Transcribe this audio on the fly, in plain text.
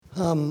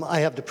I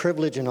have the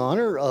privilege and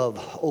honor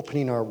of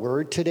opening our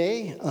word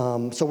today.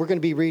 So we're going to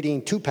be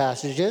reading two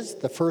passages.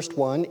 The first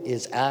one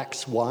is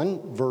Acts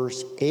 1,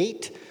 verse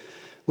 8,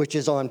 which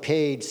is on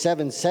page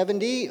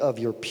 770 of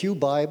your Pew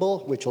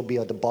Bible, which will be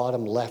at the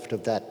bottom left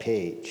of that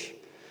page.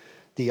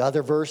 The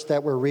other verse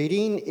that we're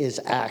reading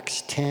is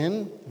Acts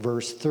 10,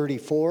 verse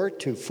 34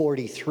 to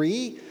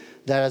 43.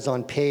 That is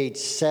on page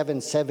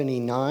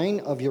 779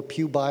 of your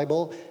Pew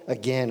Bible.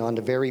 Again, on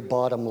the very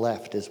bottom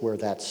left is where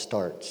that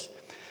starts.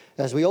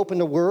 As we open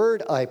the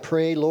Word, I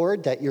pray,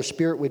 Lord, that your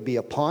Spirit would be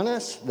upon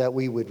us, that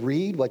we would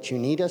read what you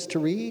need us to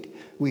read,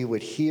 we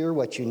would hear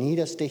what you need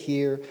us to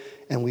hear,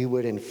 and we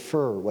would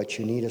infer what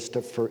you need us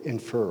to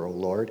infer, O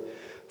Lord.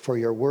 For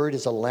your Word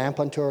is a lamp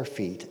unto our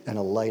feet and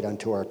a light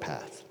unto our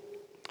path.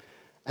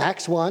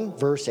 Acts 1,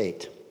 verse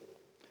 8.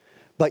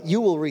 But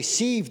you will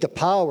receive the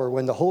power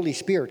when the Holy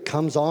Spirit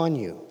comes on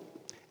you,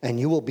 and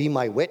you will be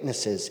my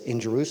witnesses in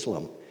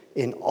Jerusalem,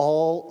 in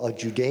all of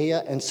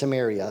Judea and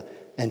Samaria,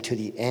 and to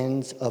the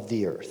ends of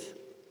the earth.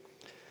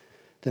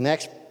 The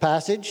next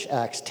passage,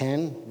 Acts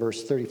 10,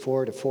 verse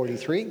 34 to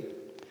 43.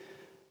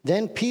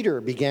 Then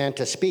Peter began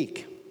to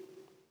speak.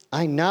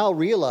 I now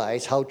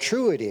realize how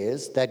true it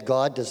is that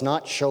God does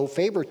not show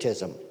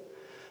favoritism,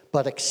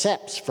 but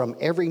accepts from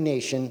every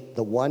nation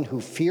the one who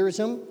fears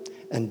him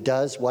and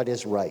does what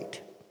is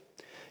right.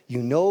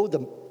 You know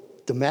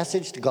the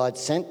message God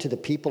sent to the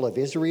people of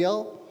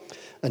Israel,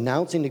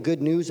 announcing the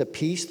good news of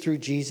peace through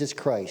Jesus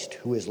Christ,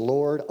 who is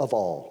Lord of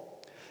all.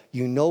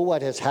 You know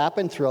what has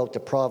happened throughout the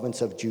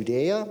province of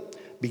Judea,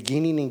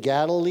 beginning in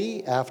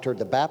Galilee after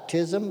the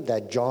baptism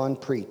that John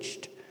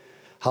preached.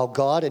 How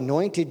God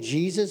anointed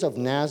Jesus of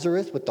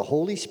Nazareth with the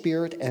Holy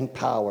Spirit and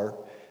power,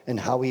 and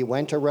how he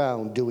went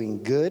around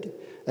doing good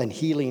and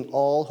healing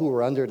all who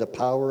were under the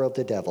power of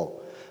the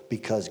devil,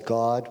 because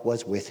God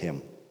was with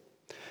him.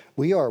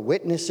 We are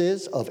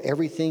witnesses of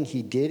everything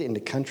he did in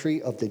the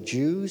country of the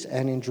Jews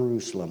and in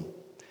Jerusalem.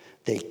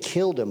 They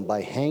killed him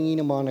by hanging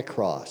him on a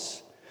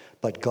cross.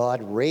 But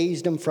God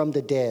raised him from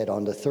the dead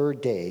on the third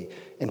day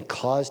and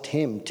caused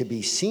him to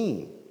be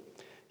seen.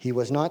 He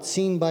was not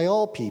seen by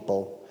all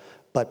people,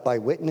 but by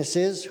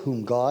witnesses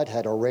whom God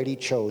had already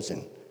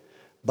chosen,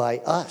 by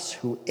us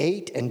who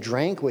ate and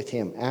drank with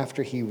him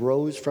after he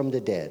rose from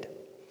the dead.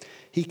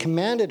 He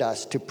commanded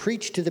us to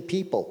preach to the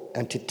people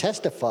and to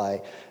testify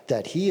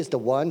that he is the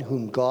one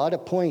whom God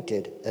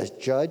appointed as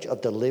judge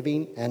of the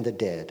living and the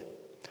dead.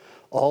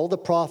 All the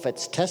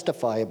prophets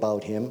testify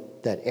about him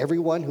that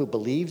everyone who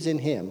believes in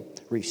him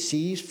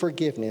receives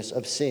forgiveness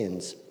of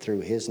sins through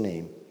his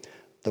name.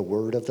 The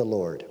word of the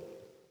Lord.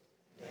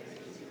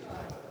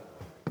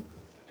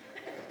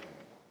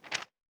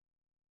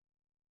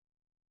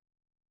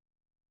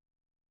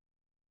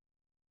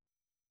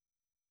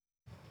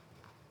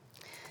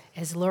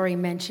 As Lori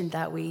mentioned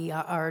that we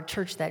are a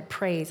church that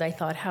prays, I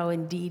thought how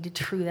indeed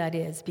true that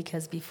is,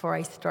 because before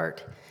I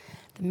start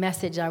the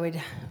message, I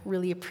would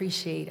really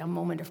appreciate a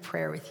moment of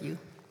prayer with you.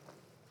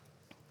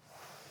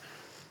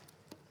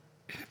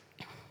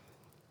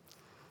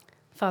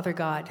 Father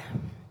God,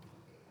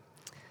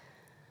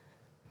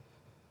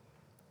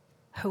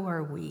 who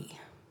are we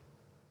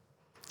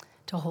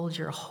to hold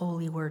your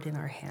holy word in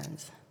our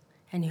hands?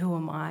 And who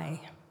am I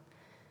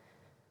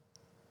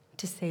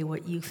to say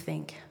what you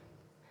think?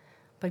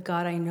 But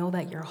God, I know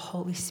that your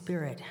Holy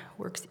Spirit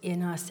works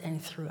in us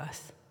and through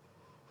us.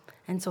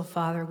 And so,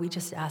 Father, we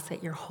just ask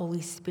that your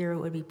Holy Spirit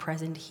would be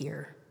present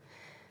here,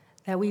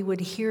 that we would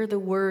hear the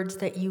words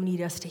that you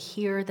need us to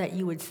hear, that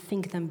you would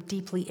sink them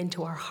deeply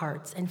into our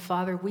hearts. And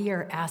Father, we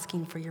are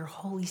asking for your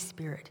Holy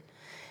Spirit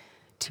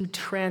to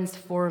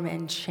transform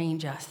and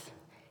change us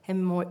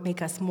and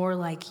make us more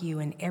like you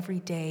in every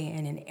day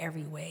and in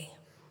every way.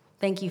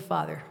 Thank you,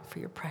 Father, for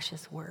your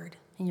precious word.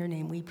 In your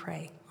name we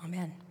pray.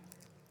 Amen.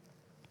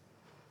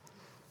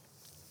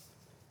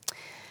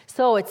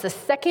 So it's the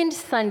second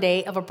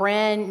Sunday of a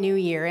brand new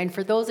year. And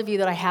for those of you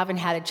that I haven't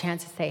had a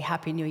chance to say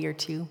Happy New Year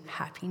to,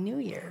 Happy New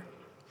Year.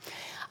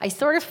 I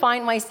sort of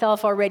find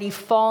myself already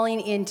falling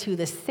into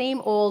the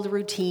same old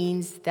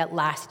routines that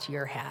last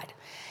year had.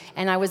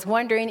 And I was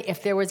wondering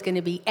if there was going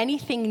to be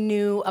anything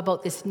new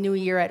about this new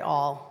year at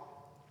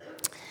all.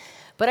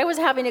 But I was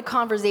having a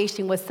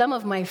conversation with some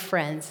of my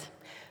friends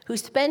who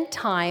spent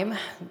time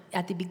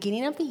at the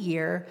beginning of the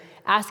year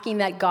asking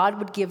that God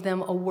would give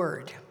them a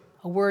word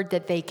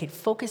that they could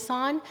focus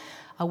on,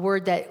 a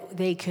word that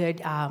they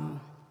could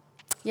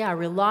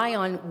rely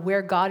on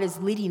where God is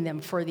leading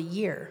them for the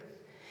year.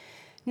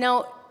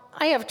 Now,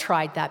 I have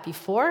tried that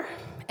before,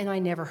 and I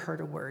never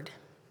heard a word.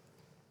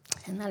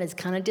 And that is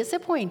kind of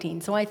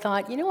disappointing. So I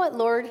thought, you know what,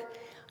 Lord,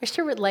 I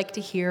sure would like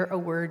to hear a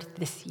word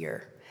this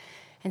year.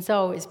 And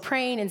so I was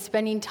praying and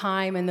spending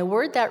time, and the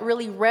word that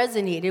really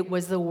resonated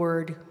was the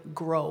word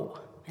grow.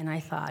 And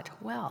I thought,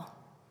 well,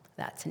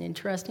 that's an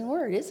interesting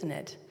word, isn't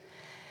it?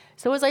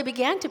 So as I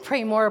began to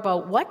pray more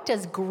about what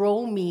does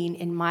grow mean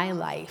in my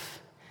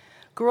life,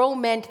 grow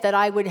meant that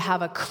I would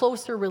have a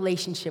closer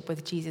relationship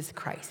with Jesus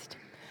Christ.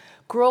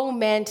 Grow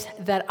meant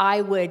that I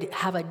would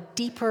have a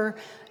deeper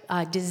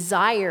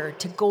desire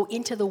to go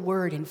into the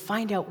Word and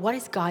find out what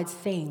is God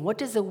saying, what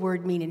does the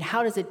Word mean, and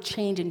how does it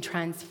change and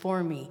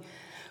transform me.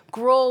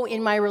 Grow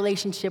in my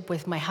relationship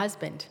with my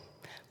husband,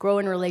 grow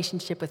in a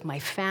relationship with my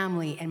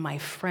family and my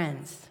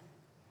friends.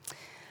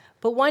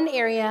 But one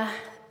area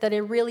that I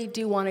really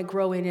do want to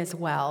grow in as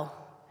well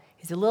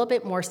is a little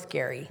bit more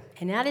scary,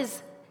 and that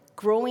is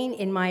growing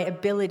in my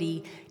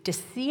ability to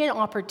see an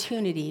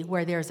opportunity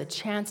where there's a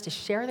chance to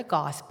share the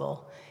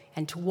gospel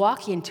and to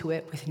walk into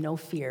it with no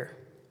fear.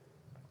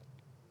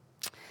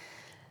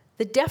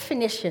 The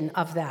definition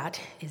of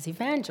that is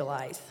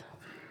evangelize.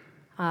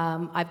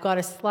 I've got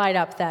a slide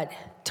up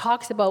that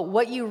talks about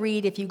what you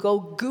read if you go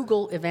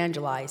Google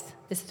evangelize.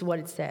 This is what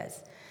it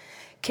says.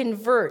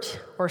 Convert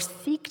or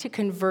seek to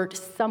convert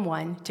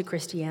someone to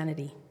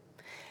Christianity.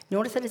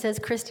 Notice that it says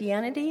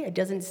Christianity. It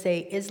doesn't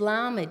say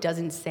Islam. It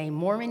doesn't say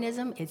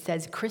Mormonism. It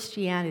says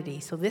Christianity.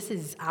 So this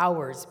is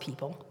ours,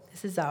 people.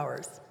 This is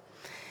ours.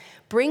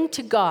 Bring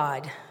to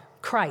God,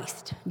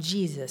 Christ,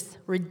 Jesus,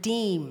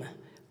 redeem,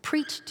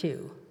 preach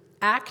to,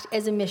 act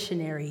as a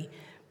missionary,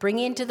 bring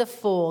into the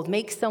fold,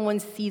 make someone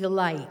see the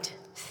light,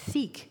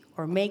 seek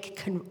or make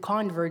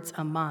converts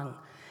among,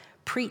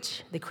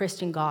 preach the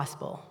Christian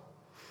gospel.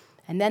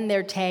 And then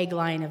their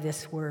tagline of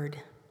this word,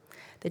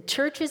 the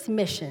church's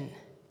mission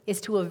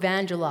is to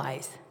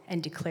evangelize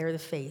and declare the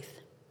faith.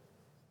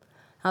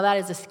 Now that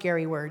is a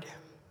scary word,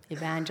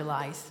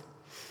 evangelize.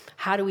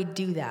 How do we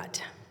do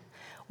that?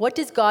 What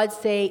does God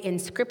say in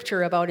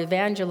Scripture about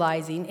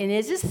evangelizing? And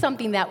is this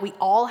something that we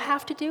all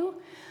have to do?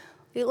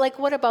 Like,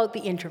 what about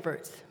the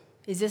introverts?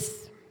 Is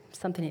this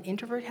something an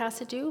introvert has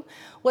to do?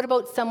 What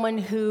about someone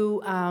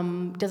who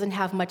doesn't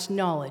have much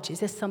knowledge?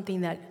 Is this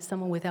something that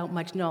someone without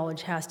much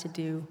knowledge has to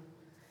do?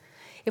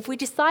 If we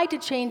decide to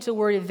change the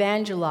word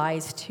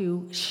evangelize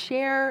to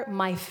share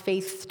my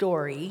faith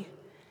story,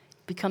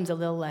 it becomes a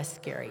little less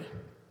scary.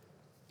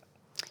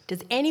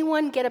 Does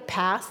anyone get a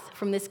pass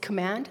from this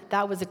command?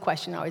 That was a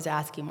question I was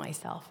asking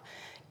myself.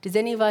 Does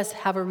any of us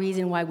have a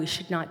reason why we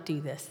should not do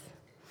this?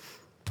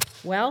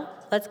 Well,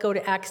 let's go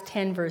to Acts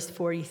 10, verse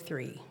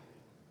 43.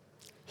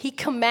 He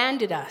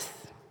commanded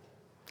us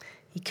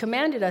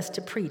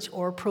to preach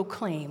or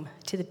proclaim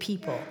to the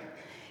people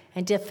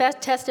and to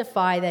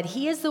testify that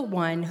he is the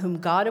one whom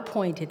God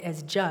appointed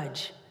as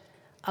judge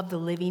of the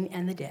living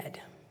and the dead.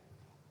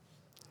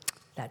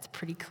 That's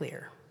pretty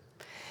clear.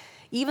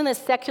 Even the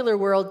secular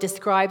world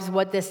describes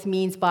what this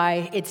means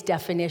by its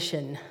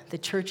definition. The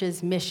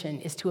church's mission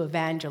is to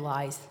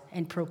evangelize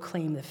and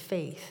proclaim the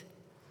faith.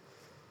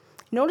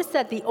 Notice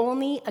that the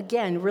only,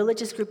 again,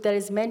 religious group that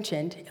is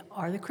mentioned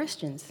are the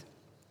Christians.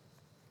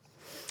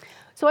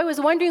 So I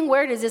was wondering,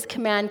 where does this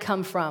command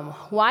come from?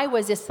 Why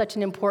was this such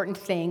an important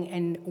thing,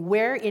 and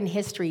where in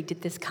history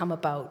did this come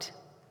about?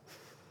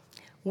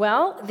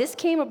 Well, this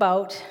came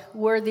about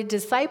where the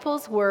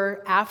disciples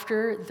were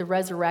after the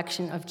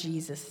resurrection of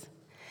Jesus.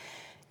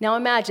 Now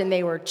imagine,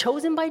 they were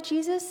chosen by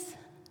Jesus,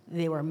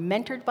 they were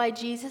mentored by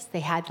Jesus, they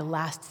had the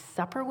Last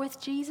Supper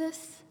with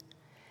Jesus,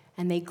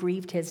 and they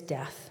grieved his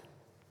death.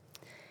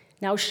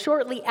 Now,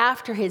 shortly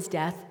after his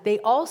death, they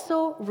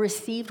also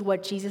received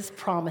what Jesus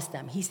promised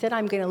them. He said,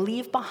 I'm going to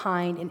leave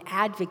behind an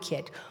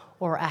advocate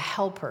or a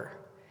helper.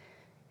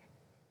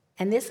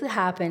 And this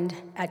happened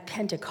at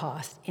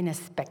Pentecost in a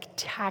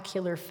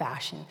spectacular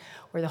fashion,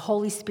 where the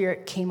Holy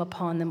Spirit came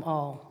upon them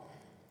all.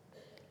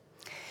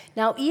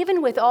 Now,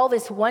 even with all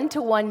this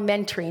one-to-one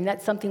mentoring,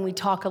 that's something we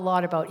talk a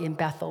lot about in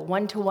Bethel,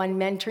 one-to-one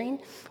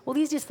mentoring. Well,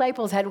 these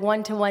disciples had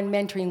one-to-one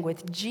mentoring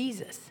with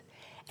Jesus.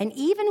 And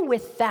even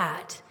with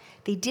that,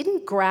 they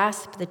didn't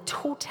grasp the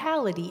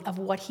totality of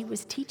what he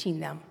was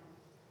teaching them.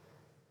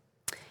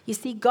 You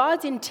see,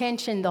 God's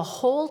intention the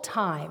whole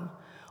time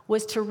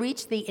was to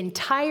reach the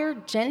entire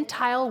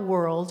Gentile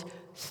world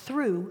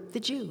through the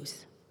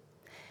Jews.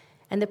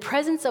 And the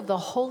presence of the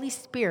Holy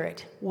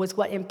Spirit was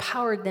what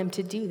empowered them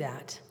to do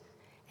that.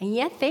 And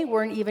yet they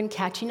weren't even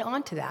catching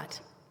on to that.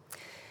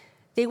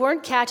 They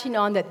weren't catching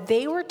on that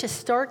they were to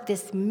start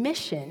this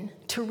mission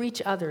to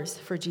reach others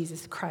for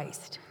Jesus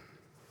Christ.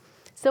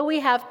 So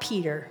we have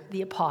Peter,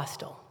 the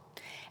apostle,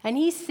 and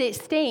he's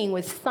staying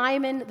with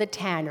Simon the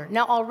tanner.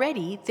 Now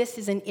already, this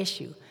is an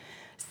issue.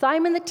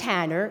 Simon the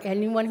tanner,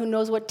 anyone who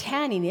knows what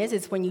tanning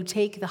is when you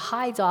take the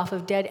hides off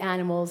of dead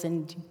animals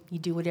and you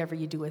do whatever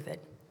you do with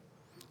it.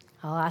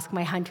 I'll ask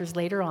my hunters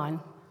later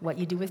on what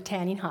you do with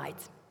tanning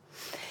hides.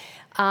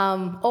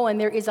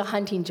 And there is a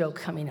hunting joke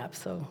coming up,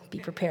 so be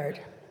prepared.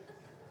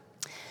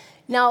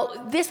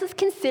 Now, this is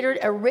considered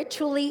a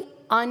ritually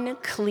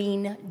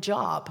unclean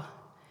job.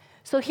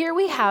 So here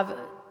we have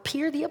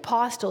Peter the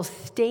apostle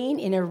staying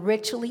in a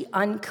ritually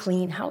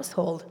unclean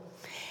household.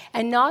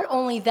 And not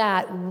only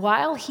that,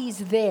 while he's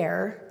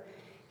there,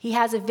 he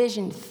has a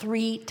vision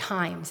 3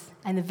 times.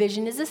 And the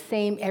vision is the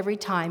same every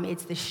time.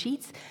 It's the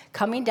sheets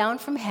coming down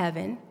from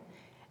heaven.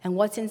 And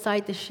what's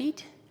inside the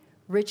sheet?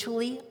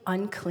 Ritually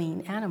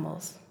unclean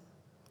animals.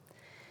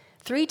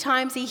 3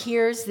 times he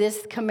hears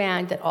this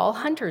command that all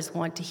hunters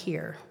want to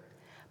hear.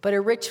 But a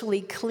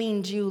ritually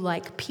clean Jew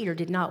like Peter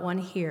did not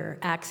want to hear.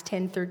 Acts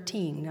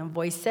 10:13. A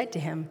voice said to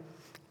him,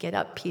 Get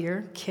up,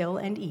 Peter, kill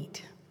and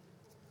eat.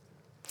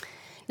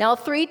 Now,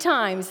 3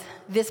 times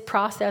this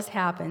process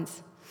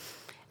happens,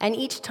 and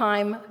each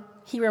time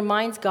he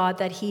reminds God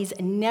that he's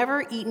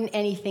never eaten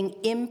anything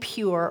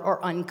impure or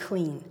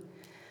unclean.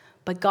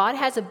 But God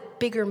has a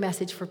bigger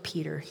message for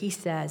Peter. He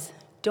says,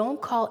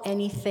 don't call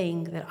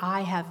anything that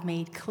I have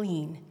made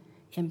clean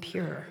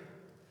impure.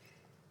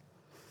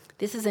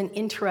 This is an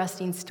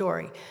interesting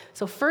story.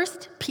 So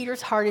first,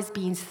 Peter's heart is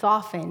being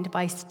softened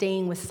by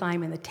staying with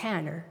Simon the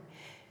tanner,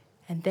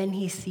 and then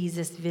he sees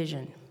this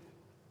vision.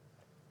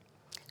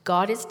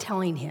 God is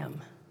telling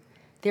him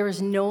there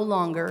is no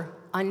longer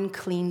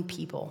unclean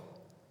people.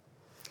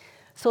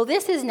 So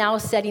this is now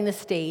setting the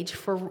stage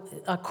for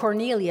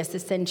Cornelius, the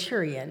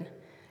centurion,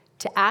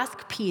 to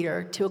ask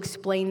Peter to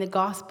explain the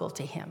gospel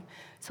to him.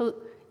 So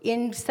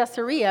in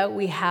Caesarea,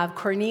 we have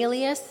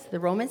Cornelius, the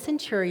Roman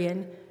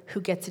centurion,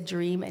 who gets a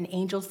dream. An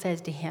angel says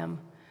to him,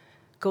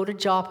 go to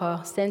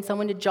Joppa, send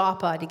someone to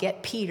Joppa to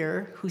get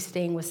Peter, who's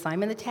staying with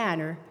Simon the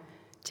tanner,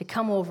 to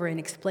come over and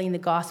explain the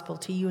gospel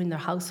to you and their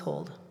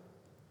household.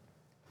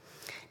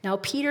 Now,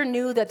 Peter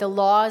knew that the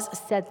laws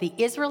set the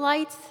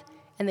Israelites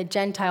and the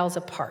Gentiles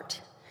apart.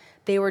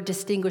 They were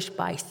distinguished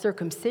by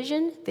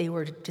circumcision, they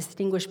were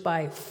distinguished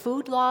by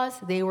food laws,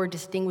 they were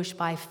distinguished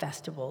by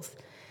festivals.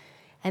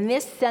 And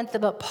this set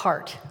them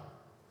apart.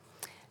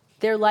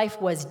 Their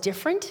life was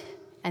different,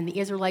 and the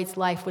Israelites'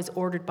 life was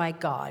ordered by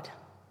God.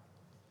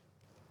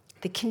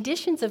 The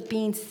conditions of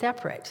being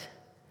separate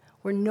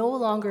were no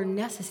longer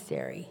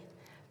necessary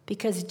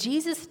because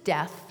Jesus'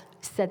 death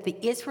set the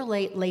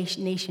Israelite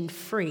nation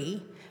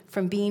free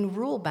from being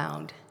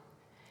rule-bound.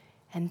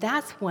 And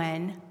that's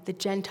when the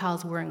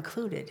Gentiles were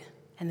included.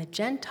 And the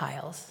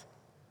Gentiles,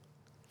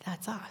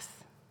 that's us.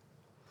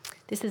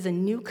 This is a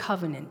new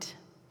covenant.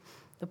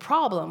 The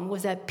problem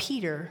was that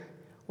Peter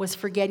was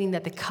forgetting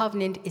that the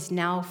covenant is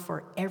now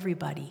for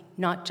everybody,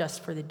 not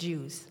just for the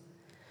Jews.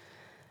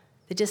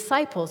 The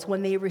disciples,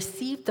 when they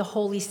received the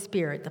Holy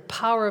Spirit, the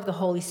power of the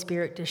Holy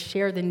Spirit to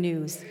share the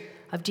news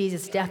of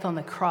Jesus' death on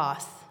the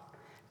cross,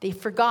 they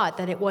forgot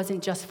that it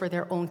wasn't just for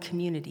their own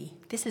community.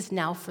 This is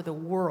now for the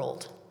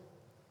world.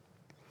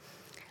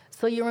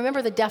 So you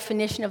remember the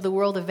definition of the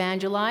word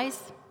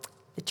evangelize?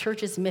 The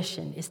church's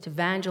mission is to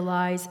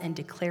evangelize and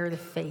declare the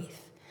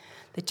faith.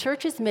 The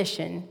church's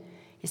mission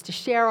is to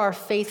share our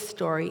faith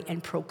story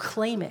and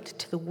proclaim it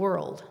to the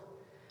world.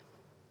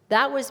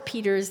 That was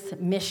Peter's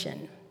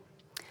mission.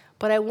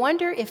 But I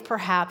wonder if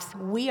perhaps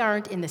we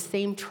aren't in the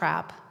same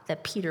trap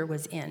that Peter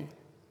was in.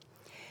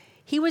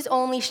 He was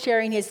only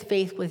sharing his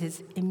faith with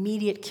his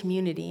immediate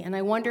community, and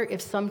I wonder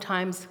if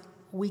sometimes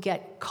we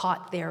get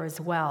caught there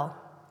as well.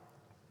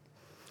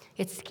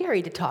 It's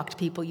scary to talk to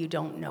people you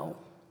don't know.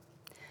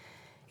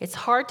 It's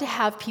hard to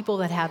have people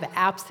that have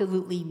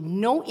absolutely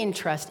no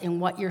interest in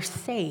what you're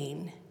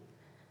saying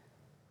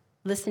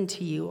listen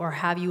to you or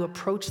have you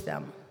approach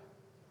them.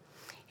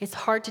 It's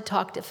hard to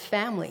talk to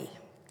family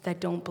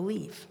that don't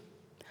believe.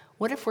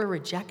 What if we're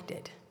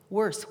rejected?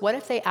 Worse, what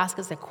if they ask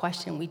us a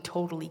question we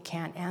totally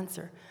can't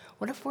answer?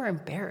 What if we're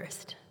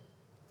embarrassed?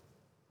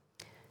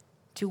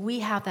 Do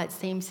we have that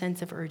same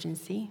sense of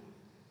urgency?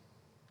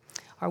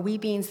 Are we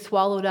being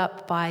swallowed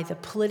up by the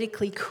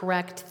politically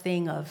correct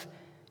thing of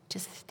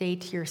just stay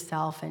to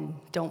yourself and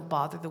don't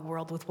bother the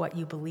world with what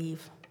you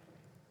believe?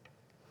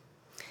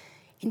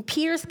 In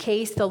Peter's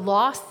case, the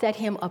law set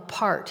him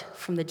apart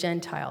from the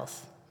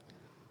Gentiles.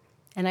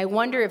 And I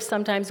wonder if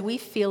sometimes we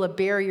feel a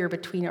barrier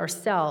between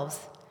ourselves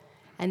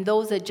and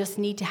those that just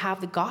need to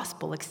have the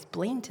gospel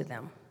explained to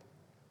them.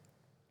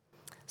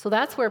 So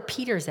that's where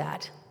Peter's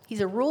at. He's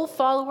a rule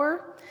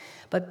follower,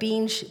 but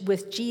being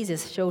with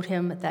Jesus showed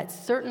him that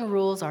certain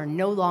rules are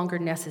no longer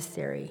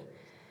necessary.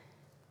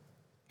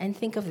 And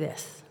think of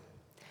this.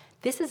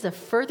 This is a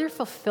further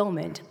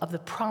fulfillment of the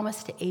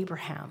promise to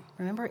Abraham.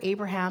 Remember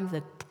Abraham,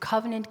 the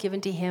covenant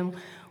given to him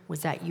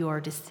was that your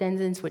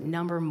descendants would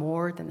number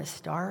more than the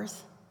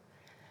stars?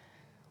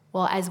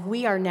 Well, as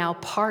we are now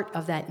part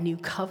of that new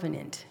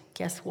covenant,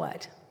 guess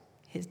what?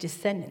 His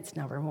descendants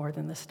number more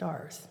than the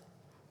stars.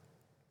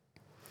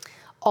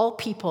 All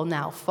people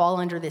now fall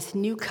under this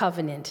new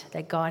covenant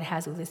that God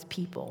has with his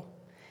people.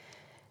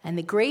 And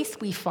the grace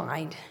we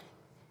find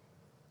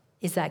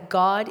is that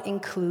God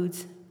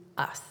includes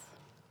us.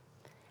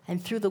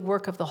 And through the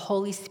work of the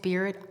Holy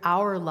Spirit,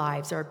 our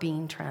lives are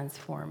being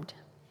transformed.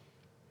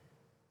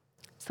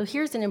 So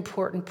here's an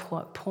important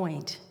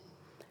point.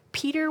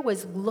 Peter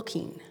was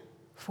looking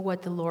for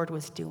what the Lord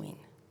was doing.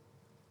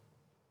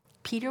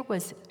 Peter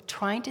was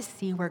trying to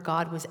see where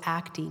God was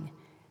acting,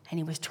 and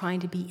he was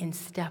trying to be in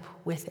step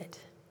with it.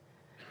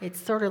 It's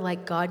sort of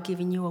like God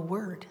giving you a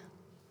word.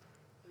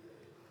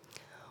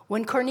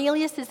 When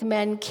Cornelius'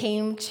 men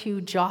came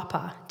to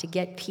Joppa to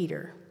get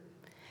Peter,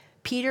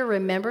 Peter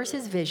remembers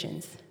his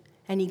visions,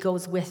 and he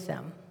goes with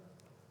them.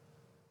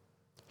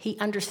 He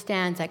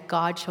understands that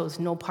God shows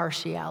no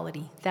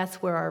partiality. That's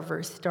where our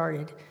verse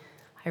started.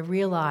 I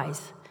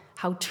realize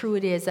how true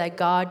it is that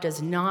God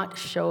does not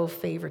show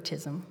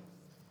favoritism.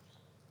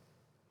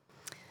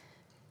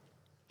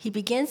 He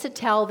begins to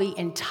tell the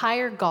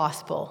entire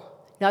gospel,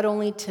 not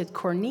only to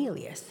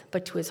Cornelius,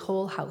 but to his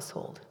whole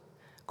household.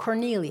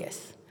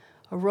 Cornelius,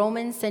 a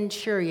Roman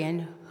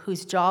centurion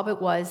whose job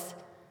it was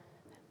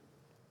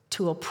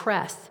to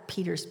oppress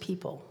Peter's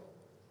people.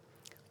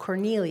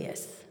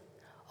 Cornelius,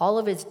 all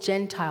of his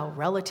Gentile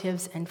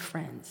relatives and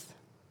friends.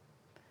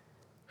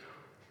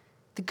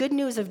 The good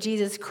news of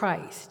Jesus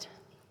Christ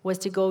was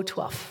to go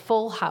to a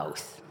full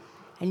house,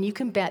 and you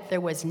can bet there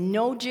was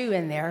no Jew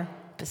in there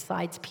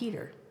besides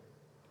Peter.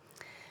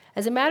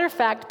 As a matter of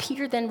fact,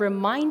 Peter then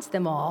reminds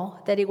them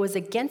all that it was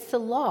against the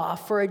law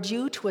for a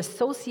Jew to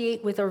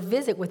associate with or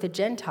visit with a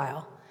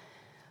Gentile.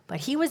 But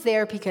he was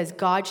there because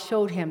God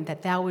showed him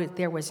that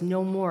there was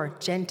no more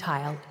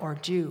Gentile or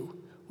Jew.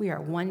 We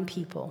are one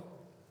people.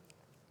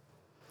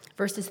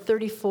 Verses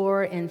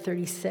 34 and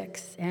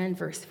 36 and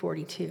verse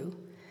 42.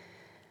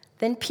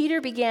 Then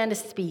Peter began to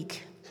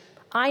speak.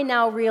 I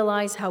now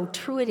realize how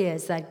true it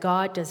is that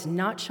God does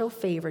not show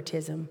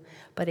favoritism,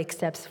 but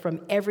accepts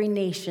from every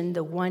nation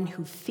the one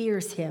who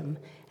fears him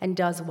and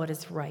does what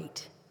is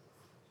right.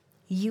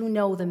 You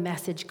know the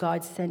message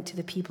God sent to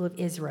the people of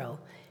Israel,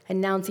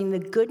 announcing the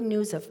good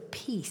news of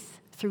peace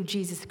through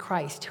Jesus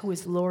Christ, who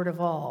is Lord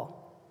of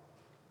all.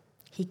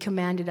 He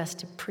commanded us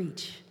to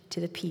preach to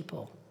the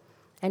people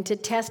and to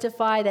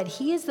testify that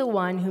he is the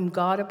one whom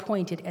God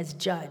appointed as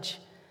judge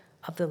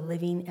of the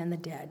living and the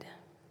dead.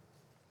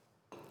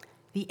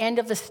 The end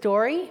of the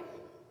story,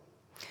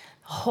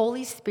 the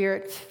Holy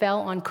Spirit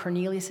fell on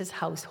Cornelius'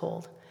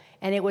 household,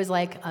 and it was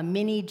like a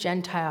mini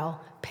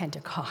Gentile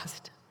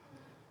Pentecost.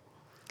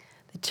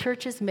 The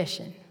church's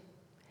mission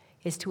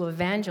is to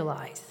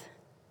evangelize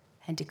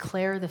and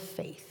declare the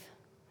faith.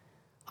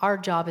 Our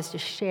job is to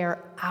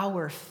share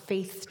our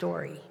faith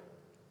story.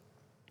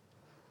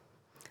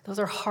 Those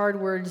are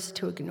hard words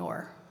to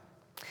ignore.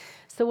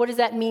 So what does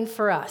that mean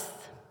for us?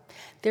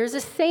 There's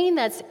a saying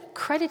that's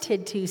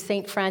credited to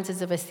St.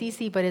 Francis of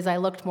Assisi, but as I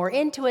looked more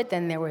into it,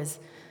 then there was,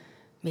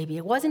 maybe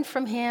it wasn't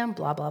from him,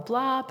 blah, blah,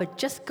 blah, but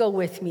just go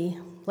with me.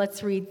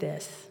 Let's read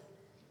this.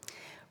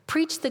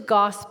 Preach the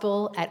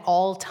gospel at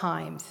all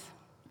times.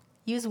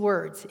 Use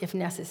words if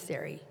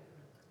necessary.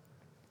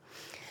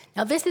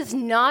 Now, this is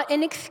not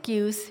an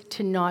excuse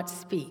to not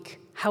speak.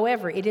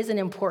 However, it is an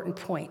important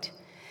point.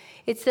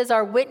 It says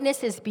our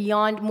witness is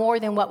beyond more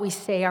than what we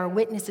say. Our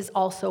witness is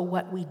also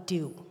what we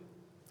do.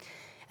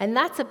 And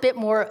that's a bit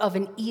more of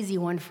an easy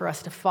one for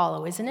us to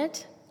follow, isn't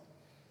it?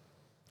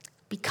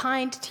 Be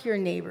kind to your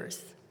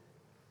neighbors.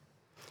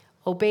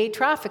 Obey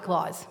traffic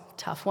laws.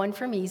 Tough one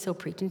for me, so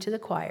preaching to the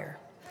choir.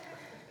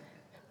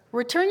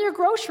 Return your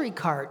grocery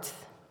carts.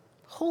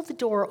 Hold the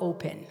door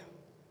open.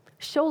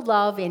 Show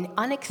love in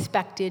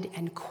unexpected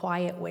and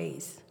quiet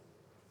ways.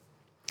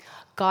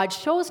 God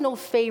shows no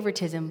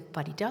favoritism,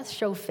 but he does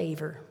show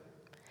favor.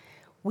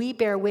 We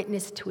bear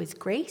witness to his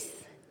grace.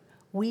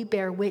 We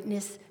bear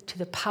witness to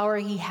the power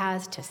he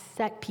has to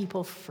set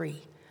people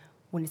free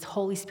when his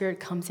Holy Spirit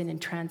comes in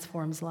and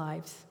transforms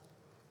lives.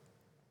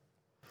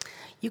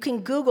 You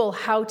can Google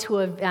how to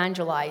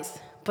evangelize,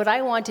 but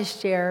I want to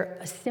share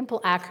a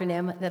simple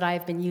acronym that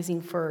I've been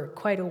using for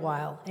quite a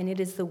while, and it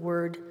is the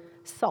word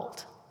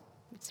SALT.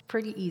 It's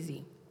pretty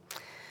easy.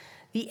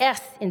 The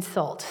S in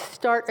SALT,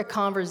 start a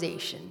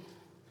conversation.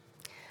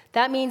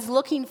 That means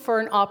looking for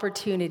an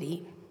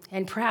opportunity.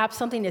 And perhaps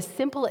something as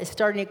simple as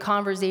starting a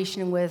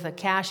conversation with a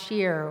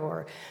cashier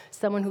or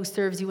someone who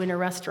serves you in a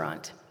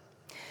restaurant.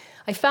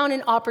 I found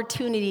an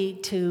opportunity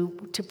to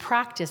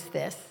practice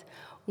this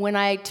when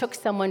I took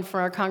someone from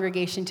our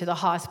congregation to the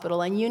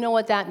hospital, and you know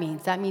what that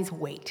means. That means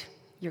wait.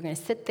 You're going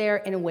to sit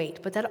there and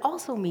wait. But that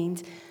also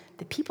means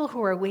the people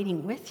who are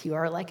waiting with you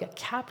are like a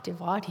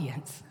captive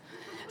audience.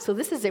 So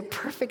this is a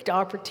perfect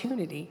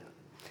opportunity.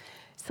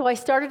 So I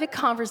started a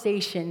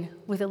conversation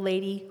with a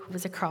lady who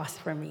was across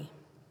from me.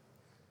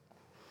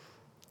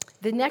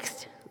 The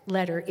next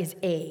letter is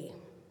A.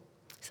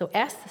 So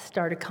S,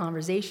 start a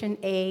conversation.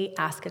 A,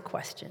 ask a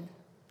question.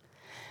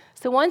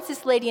 So once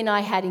this lady and I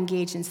had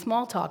engaged in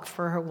small talk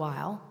for a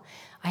while,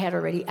 I had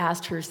already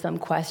asked her some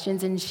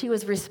questions, and she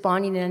was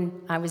responding,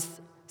 and I was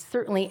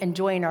certainly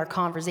enjoying our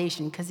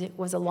conversation because it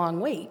was a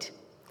long wait.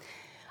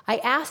 I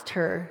asked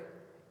her,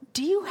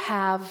 do you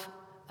have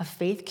a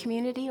faith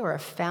community or a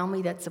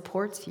family that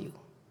supports you?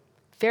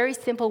 Very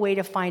simple way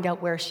to find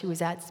out where she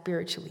was at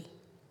spiritually.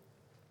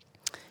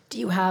 Do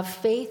you have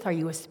faith? Are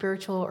you a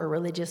spiritual or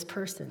religious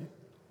person?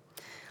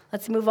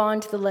 Let's move on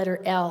to the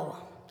letter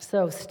L.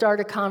 So start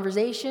a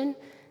conversation,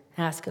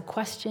 ask a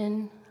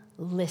question,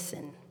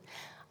 listen.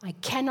 I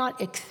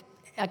cannot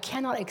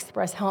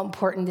express how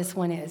important this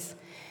one is.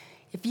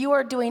 If you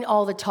are doing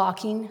all the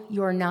talking,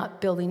 you are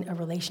not building a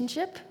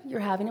relationship.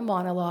 You're having a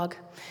monologue.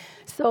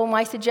 So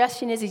my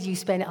suggestion is you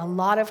spend a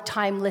lot of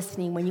time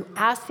listening. When you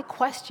ask the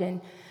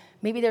question,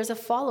 maybe there's a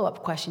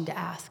follow-up question to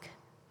ask.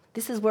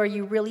 This is where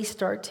you really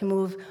start to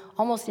move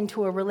almost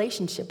into a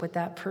relationship with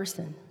that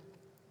person.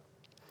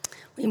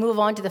 We move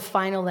on to the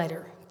final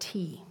letter,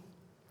 T.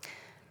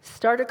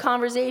 Start a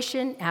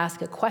conversation,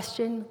 ask a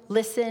question,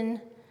 listen,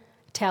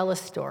 tell a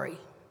story.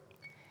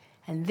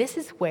 And this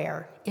is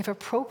where, if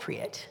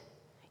appropriate,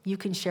 you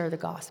can share the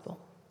gospel.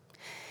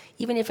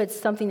 even if it's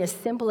something as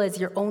simple as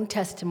your own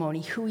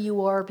testimony, who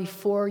you are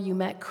before you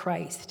met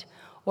Christ,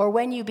 or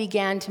when you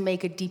began to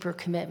make a deeper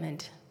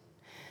commitment.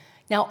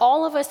 Now,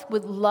 all of us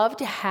would love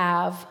to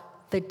have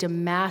the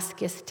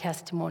Damascus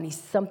testimony,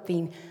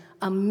 something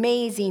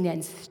amazing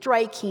and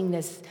striking,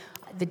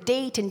 the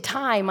date and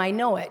time, I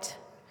know it.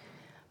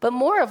 But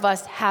more of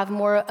us have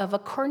more of a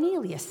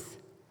Cornelius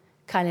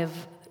kind of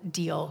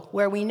deal,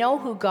 where we know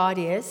who God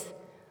is,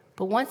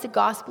 but once the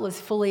gospel is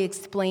fully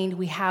explained,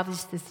 we have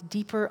this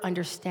deeper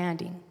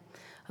understanding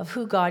of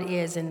who God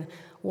is and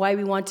why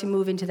we want to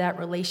move into that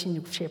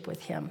relationship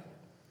with him.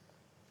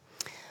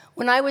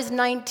 When I was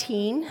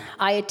 19,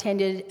 I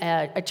attended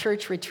a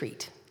church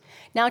retreat.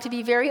 Now, to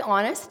be very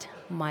honest,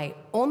 my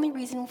only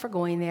reason for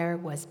going there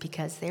was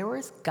because there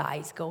was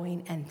guys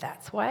going, and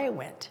that's why I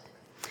went.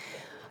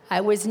 I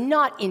was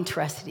not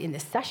interested in the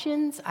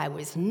sessions. I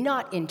was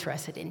not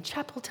interested in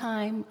chapel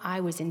time.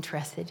 I was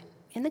interested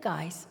in the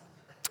guys.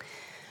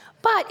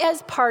 But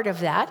as part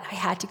of that, I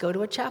had to go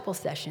to a chapel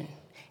session,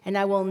 and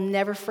I will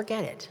never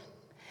forget it.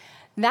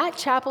 That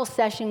chapel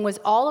session was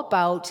all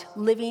about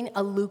living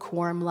a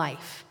lukewarm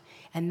life,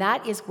 and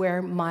that is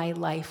where my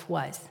life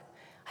was.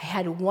 I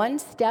had one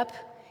step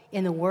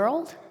in the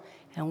world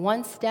and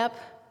one step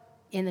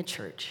in the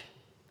church.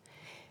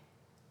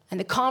 And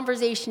the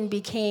conversation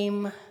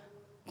became,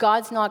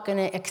 God's not going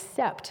to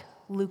accept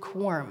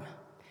lukewarm.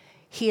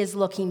 He is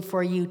looking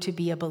for you to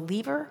be a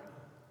believer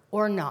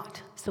or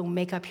not, so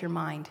make up your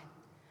mind.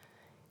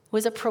 It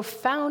was a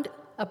profound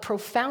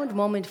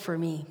moment for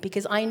me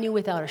because I knew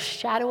without a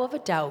shadow of a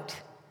doubt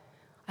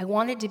I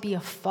wanted to be a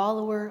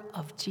follower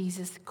of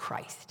Jesus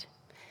Christ.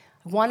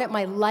 I wanted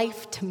my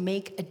life to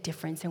make a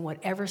difference in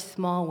whatever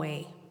small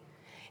way.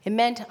 It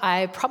meant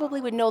I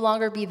probably would no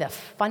longer be the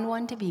fun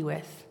one to be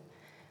with,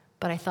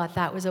 but I thought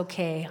that was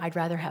okay. I'd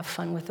rather have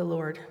fun with the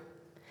Lord.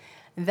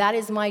 That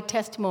is my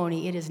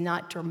testimony. It is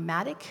not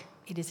dramatic.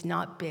 It is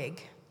not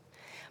big.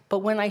 But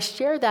when I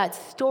share that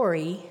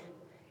story,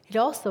 it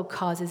also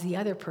causes the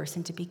other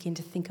person to begin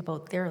to think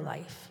about their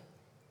life.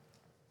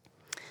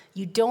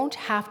 You don't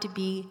have to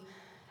be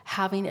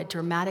having a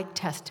dramatic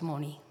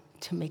testimony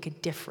to make a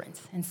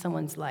difference in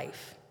someone's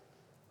life.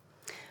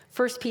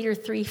 1 Peter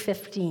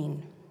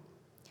 3:15.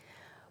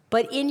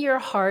 But in your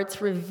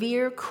hearts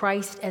revere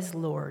Christ as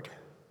Lord.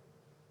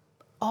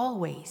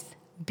 Always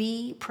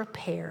be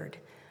prepared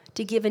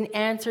to give an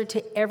answer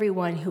to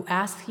everyone who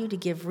asks you to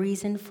give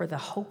reason for the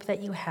hope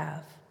that you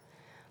have.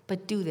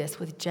 But do this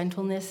with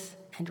gentleness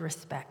and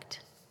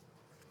respect.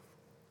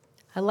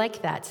 I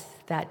like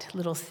that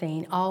little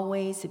saying,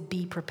 always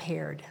be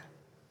prepared.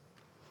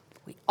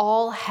 We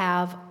all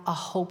have a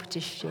hope to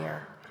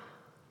share.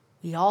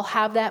 We all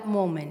have that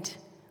moment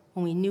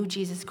when we knew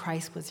Jesus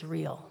Christ was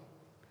real.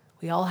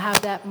 We all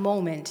have that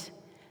moment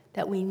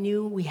that we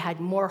knew we had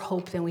more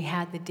hope than we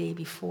had the day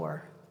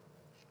before.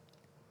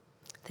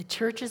 The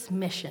church's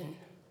mission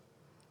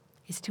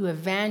is to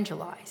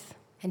evangelize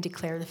and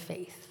declare the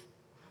faith.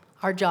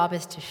 Our job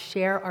is to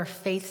share our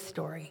faith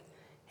story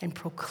and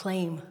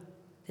proclaim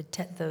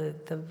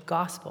the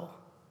gospel.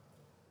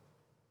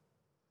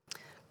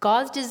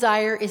 God's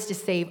desire is to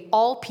save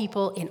all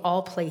people in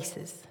all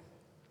places.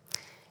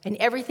 And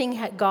everything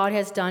God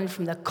has done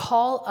from the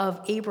call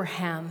of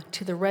Abraham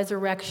to the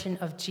resurrection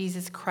of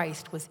Jesus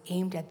Christ was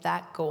aimed at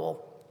that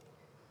goal.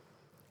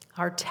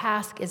 Our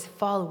task as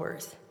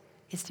followers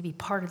is to be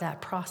part of that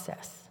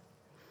process.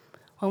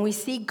 When we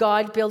see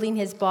God building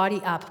his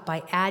body up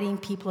by adding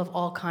people of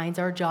all kinds,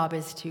 our job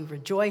is to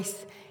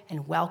rejoice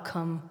and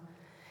welcome,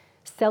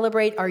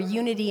 celebrate our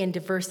unity and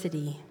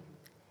diversity,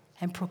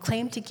 and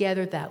proclaim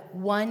together that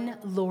one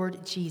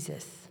Lord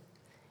Jesus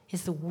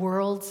is the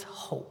world's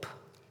hope.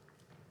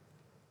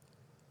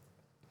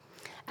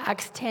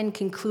 Acts 10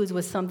 concludes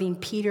with something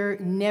Peter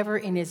never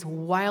in his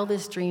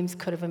wildest dreams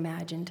could have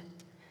imagined.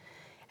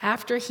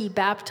 After he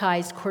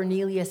baptized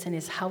Cornelius and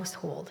his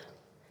household,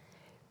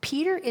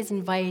 Peter is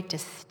invited to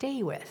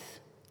stay with,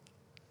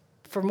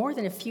 for more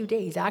than a few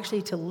days,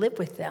 actually to live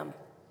with them,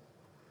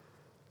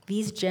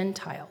 these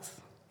Gentiles,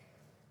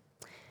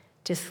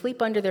 to sleep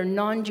under their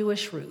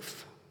non-Jewish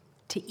roof,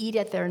 to eat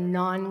at their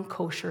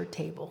non-kosher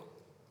table.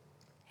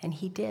 And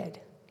he did.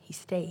 He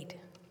stayed.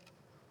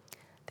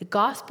 The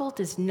gospel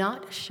does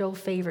not show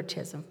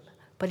favoritism,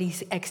 but he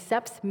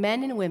accepts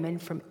men and women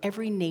from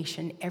every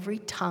nation, every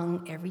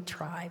tongue, every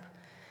tribe,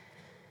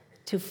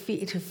 to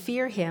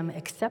fear him,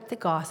 accept the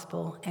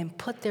gospel, and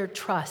put their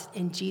trust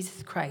in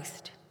Jesus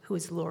Christ, who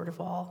is Lord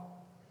of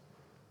all.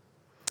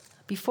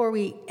 Before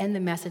we end the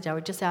message, I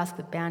would just ask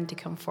the band to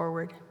come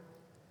forward.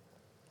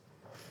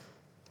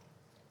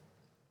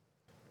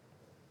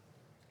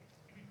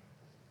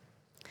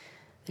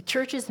 The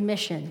church's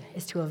mission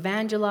is to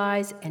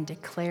evangelize and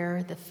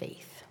declare the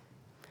faith.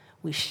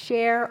 We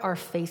share our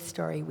faith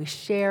story. We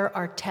share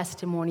our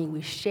testimony.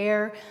 We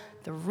share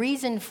the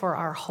reason for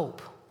our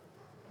hope.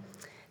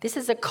 This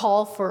is a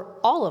call for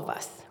all of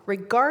us,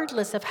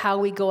 regardless of how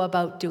we go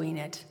about doing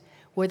it,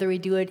 whether we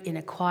do it in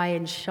a quiet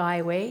and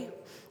shy way,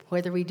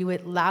 whether we do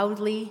it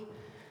loudly.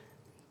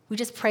 We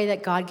just pray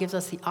that God gives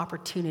us the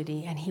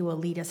opportunity and he will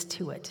lead us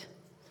to it.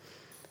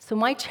 So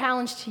my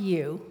challenge to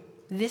you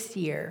this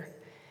year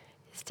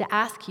is to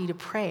ask you to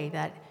pray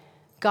that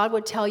God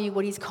would tell you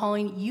what he's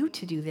calling you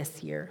to do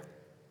this year.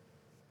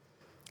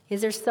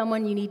 Is there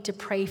someone you need to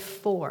pray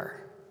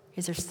for?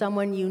 Is there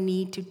someone you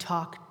need to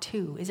talk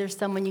to? Is there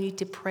someone you need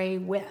to pray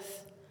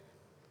with?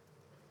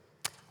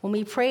 When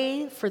we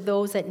pray for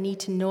those that need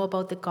to know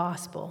about the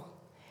gospel,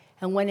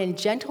 and when in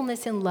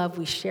gentleness and love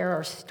we share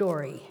our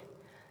story,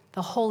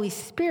 the Holy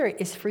Spirit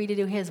is free to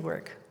do his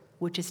work,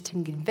 which is to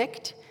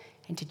convict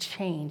and to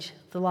change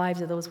the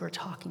lives of those we're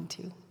talking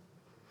to.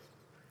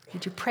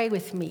 Would you pray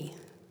with me?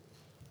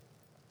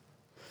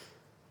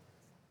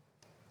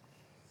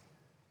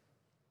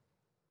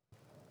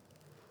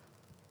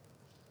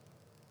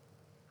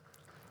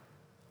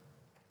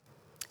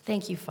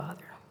 Thank you,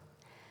 Father,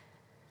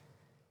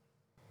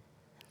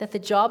 that the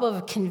job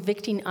of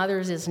convicting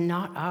others is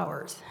not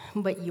ours,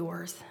 but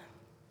yours.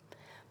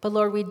 But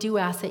Lord, we do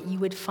ask that you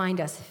would find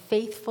us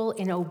faithful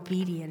and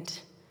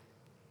obedient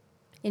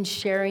in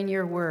sharing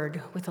your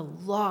word with a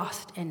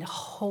lost and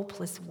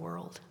hopeless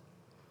world.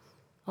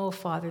 Oh,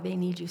 Father, they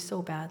need you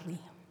so badly.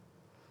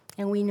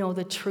 And we know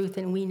the truth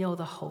and we know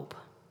the hope.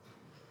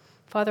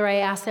 Father, I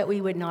ask that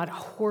we would not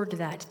hoard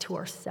that to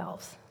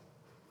ourselves,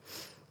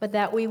 but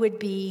that we would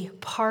be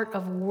part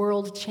of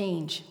world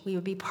change. We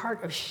would be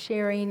part of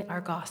sharing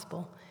our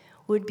gospel.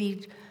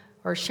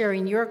 Or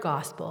sharing your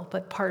gospel,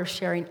 but part of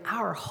sharing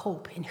our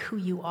hope in who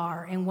you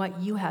are and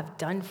what you have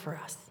done for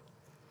us.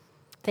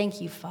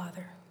 Thank you,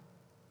 Father.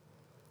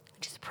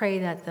 I just pray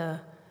that the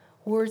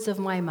words of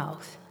my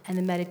mouth and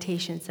the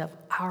meditations of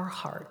our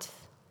hearts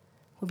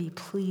will be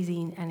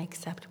pleasing and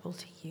acceptable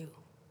to you.